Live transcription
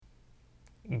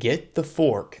Get the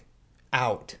fork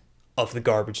out of the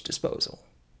garbage disposal.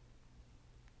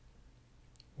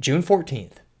 June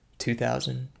 14th,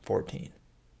 2014.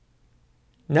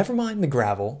 Never mind the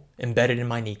gravel embedded in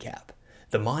my kneecap.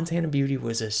 The Montana beauty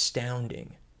was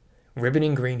astounding.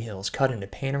 Ribboning green hills cut into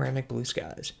panoramic blue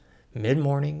skies.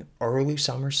 Mid-morning, early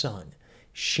summer sun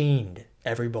sheened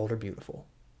every boulder beautiful.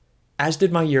 As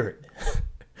did my urine.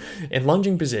 In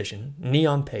lunging position, knee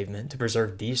on pavement to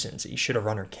preserve decency should a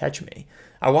runner catch me,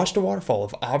 I watched a waterfall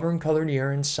of auburn-colored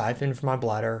urine siphon from my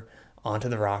bladder onto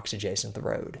the rocks adjacent the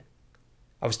road.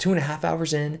 I was 2.5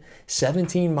 hours in,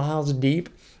 17 miles deep,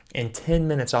 and 10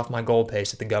 minutes off my goal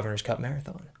pace at the Governor's Cup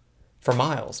Marathon. For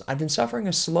miles, I'd been suffering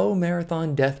a slow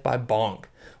marathon death by bonk,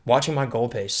 watching my goal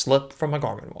pace slip from my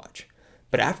Garmin watch.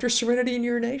 But after serenity and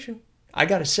urination, I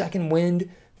got a second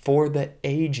wind for the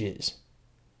ages.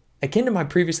 Akin to my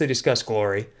previously discussed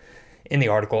glory, in the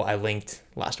article I linked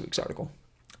last week's article,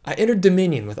 I entered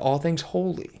Dominion with all things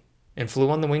holy and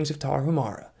flew on the wings of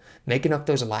Tarahumara, making up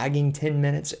those lagging 10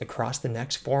 minutes across the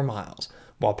next 4 miles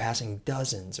while passing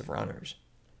dozens of runners.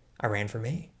 I ran for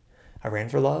me. I ran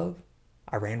for love.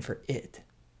 I ran for it.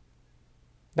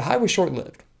 The high was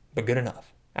short-lived, but good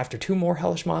enough. After 2 more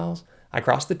hellish miles, I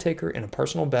crossed the ticker in a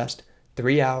personal best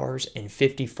 3 hours and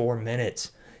 54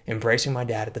 minutes, embracing my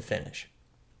dad at the finish.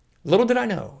 Little did I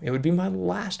know it would be my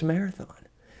last marathon.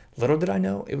 Little did I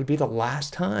know it would be the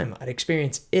last time I'd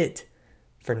experience it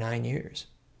for 9 years.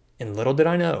 And little did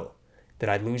I know that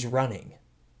I'd lose running,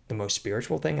 the most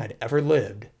spiritual thing I'd ever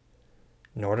lived,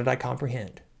 nor did I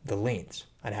comprehend the lengths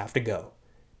I'd have to go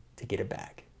to get it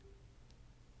back.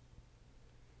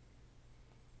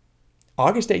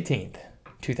 August 18th,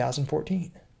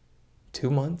 2014. 2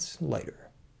 months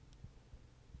later.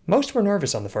 Most were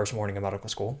nervous on the first morning of medical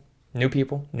school. New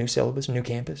people, new syllabus, new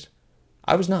campus.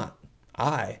 I was not.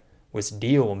 I was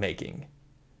deal making.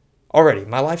 Already,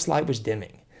 my life's light was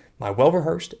dimming. My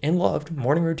well-rehearsed and loved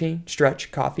morning routine,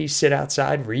 stretch, coffee, sit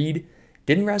outside, read,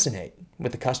 didn't resonate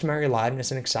with the customary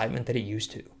aliveness and excitement that it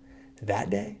used to. That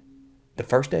day, the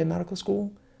first day of medical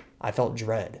school, I felt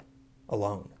dread,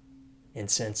 alone, and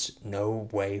sensed no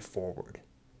way forward.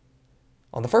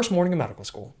 On the first morning of medical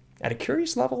school, at a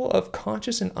curious level of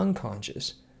conscious and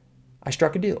unconscious, I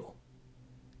struck a deal.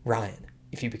 Ryan,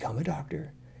 if you become a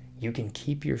doctor, you can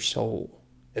keep your soul.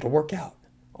 It'll work out.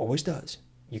 Always does.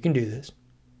 You can do this.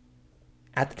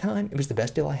 At the time, it was the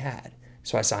best deal I had,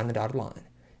 so I signed the dotted line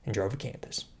and drove to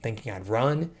campus, thinking I'd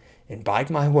run and bike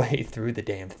my way through the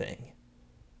damn thing,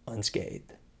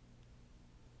 unscathed.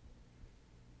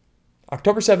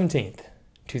 October 17th,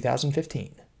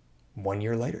 2015, 1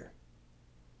 year later.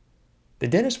 The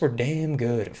dentists were damn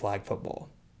good at flag football,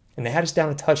 and they had us down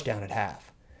a touchdown at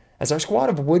half. As our squad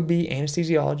of would-be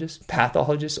anesthesiologists,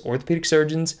 pathologists, orthopedic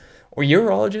surgeons, or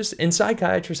urologists and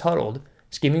psychiatrists huddled,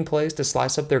 scheming plays to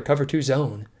slice up their cover 2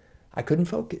 zone, I couldn't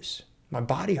focus. My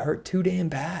body hurt too damn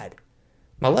bad.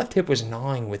 My left hip was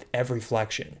gnawing with every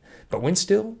flexion, but when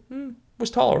still, was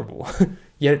tolerable.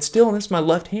 Yet at stillness, my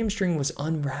left hamstring was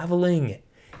unraveling,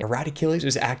 and right Achilles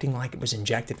was acting like it was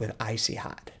injected with icy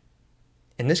hot.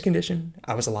 In this condition,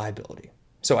 I was a liability.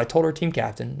 So I told our team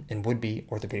captain and would-be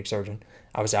orthopedic surgeon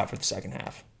I was out for the second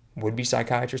half. Would-be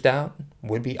psychiatrist out,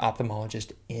 would-be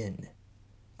ophthalmologist in.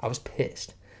 I was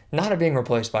pissed. Not at being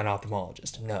replaced by an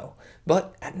ophthalmologist, no,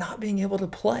 but at not being able to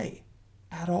play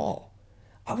at all.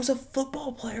 I was a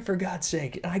football player, for God's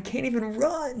sake, and I can't even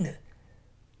run.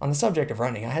 On the subject of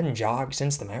running, I hadn't jogged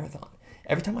since the marathon.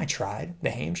 Every time I tried, the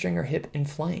hamstring or hip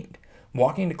inflamed.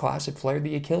 Walking to class had flared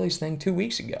the Achilles thing 2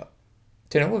 weeks ago.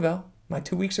 To no avail. My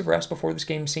 2 weeks of rest before this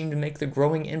game seemed to make the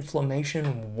growing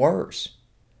inflammation worse.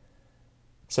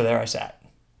 So there I sat,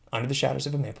 under the shadows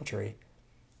of a maple tree,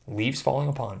 leaves falling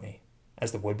upon me,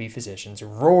 as the would-be physicians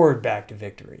roared back to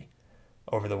victory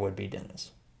over the would-be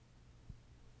dentist.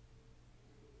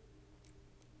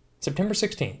 September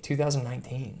 16th,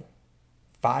 2019,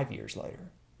 5 years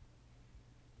later.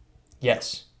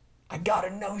 Yes, I got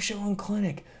a no-show in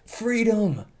clinic.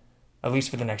 Freedom! At least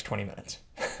for the next 20 minutes.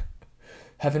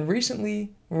 Having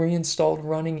recently reinstalled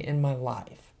running in my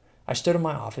life, I stood in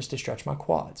my office to stretch my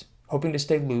quads, hoping to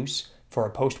stay loose for a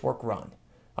post-work run.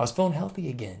 I was feeling healthy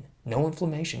again, no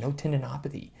inflammation, no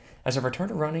tendinopathy, as I returned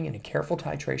to running in a careful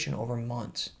titration over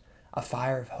months. A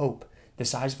fire of hope, the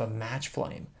size of a match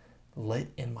flame,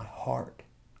 lit in my heart.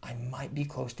 I might be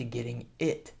close to getting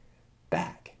it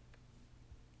back.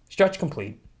 Stretch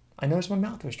complete, I noticed my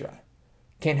mouth was dry.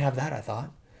 Can't have that, I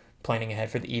thought, planning ahead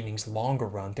for the evening's longer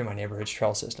run through my neighborhood's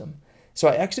trail system. So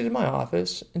I exited my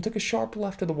office and took a sharp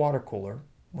left to the water cooler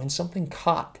when something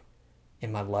caught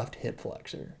in my left hip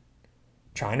flexor.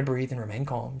 Trying to breathe and remain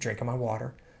calm, drinking my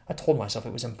water, I told myself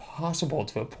it was impossible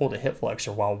to have pulled a hip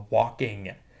flexor while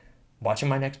walking. Watching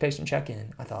my next patient check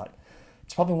in, I thought,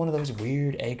 it's probably one of those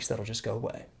weird aches that'll just go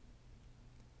away.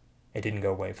 It didn't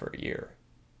go away for a year.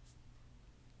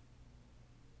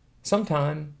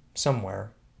 Sometime,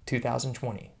 somewhere,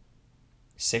 2020,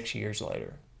 6 years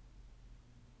later,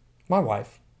 my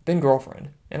wife, then girlfriend,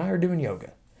 and I are doing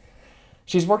yoga.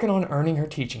 She's working on earning her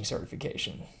teaching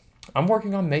certification. I'm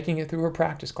working on making it through her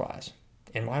practice class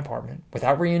in my apartment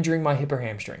without re-injuring my hip or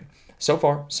hamstring. So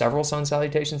far, several sun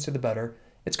salutations to the better.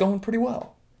 It's going pretty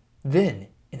well. Then,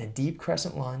 in a deep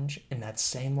crescent lunge in that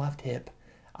same left hip,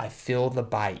 I feel the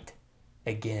bite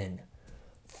again.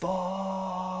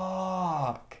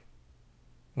 Fuck.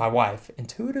 My wife,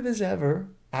 intuitive as ever,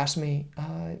 asked me,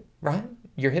 Ryan,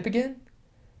 your hip again?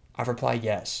 I've replied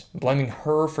yes, blaming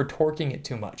her for torquing it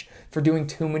too much, for doing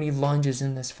too many lunges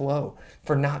in this flow,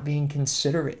 for not being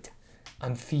considerate.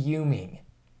 I'm fuming.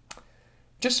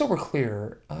 Just so we're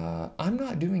clear, I'm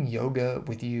not doing yoga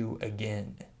with you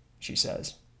again, she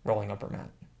says, rolling up her mat.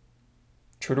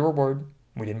 True to her word,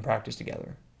 we didn't practice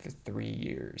together for 3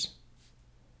 years.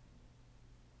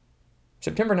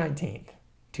 September 19th,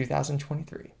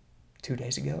 2023, 2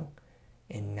 days ago,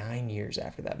 and 9 years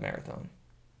after that marathon.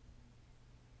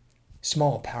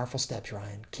 Small, powerful steps,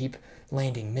 Ryan. Keep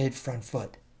landing mid-front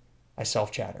foot. I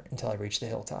self-chatter until I reach the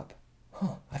hilltop.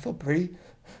 I feel pretty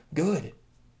good.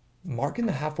 Marking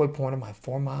the halfway point of my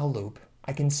 4-mile loop,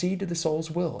 I concede to the soul's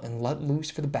will and let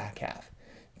loose for the back half.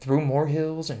 Through more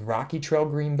hills and rocky trail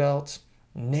greenbelts,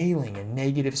 nailing a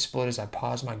negative split as I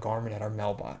pause my garment at our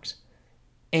mailbox.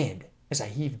 And as I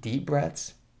heave deep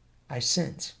breaths, I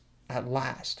sense, at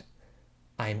last,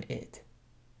 I'm it.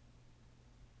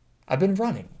 I've been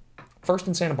running. First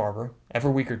in Santa Barbara,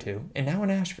 every week or two, and now in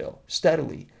Asheville,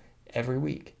 steadily, every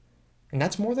week. And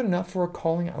that's more than enough for a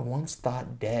calling I once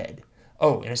thought dead.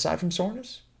 Oh, and aside from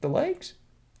soreness, the legs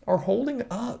are holding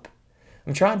up.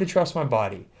 I'm trying to trust my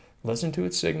body, listen to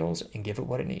its signals, and give it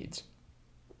what it needs.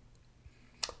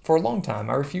 For a long time,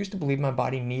 I refused to believe my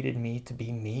body needed me to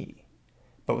be me.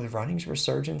 But with running's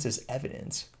resurgence as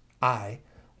evidence, I,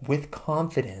 with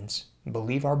confidence,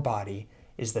 believe our body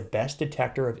is the best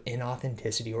detector of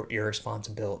inauthenticity or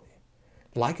irresponsibility.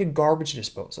 Like a garbage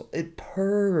disposal, it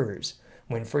purrs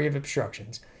when free of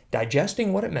obstructions,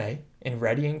 digesting what it may and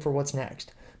readying for what's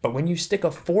next. But when you stick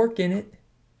a fork in it,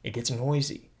 it gets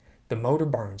noisy. The motor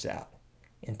burns out.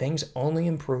 And things only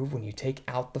improve when you take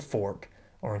out the fork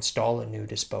or install a new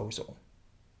disposal.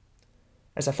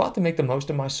 As I fought to make the most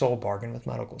of my soul bargain with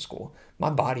medical school, my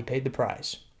body paid the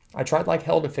price. I tried like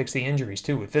hell to fix the injuries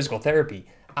too, with physical therapy,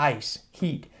 ice,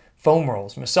 heat, foam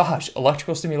rolls, massage,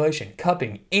 electrical stimulation,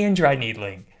 cupping, and dry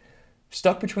needling.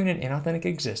 Stuck between an inauthentic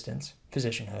existence,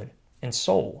 physicianhood, and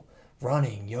soul,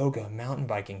 running, yoga, mountain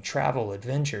biking, travel,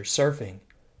 adventure, surfing,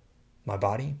 my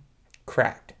body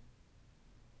cracked.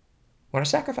 When I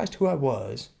sacrificed who I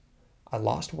was, I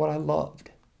lost what I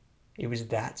loved. It was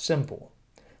that simple.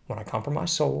 When I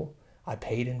compromised soul, I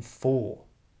paid in full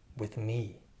with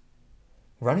me.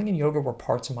 Running and yoga were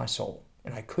parts of my soul,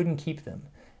 and I couldn't keep them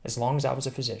as long as I was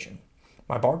a physician.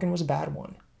 My bargain was a bad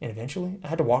one, and eventually I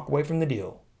had to walk away from the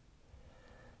deal.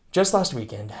 Just last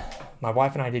weekend, my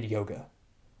wife and I did yoga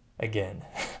again,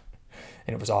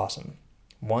 and it was awesome.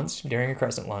 Once, during a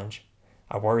crescent lunge,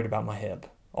 I worried about my hip,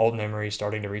 old memories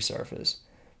starting to resurface,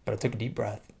 but I took a deep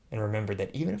breath and remembered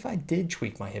that even if I did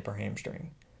tweak my hip or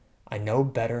hamstring, I know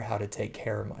better how to take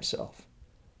care of myself,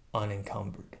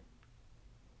 unencumbered.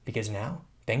 Because now,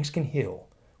 things can heal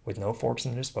with no forks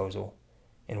in the disposal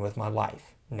and with my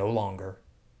life no longer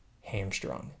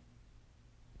hamstrung.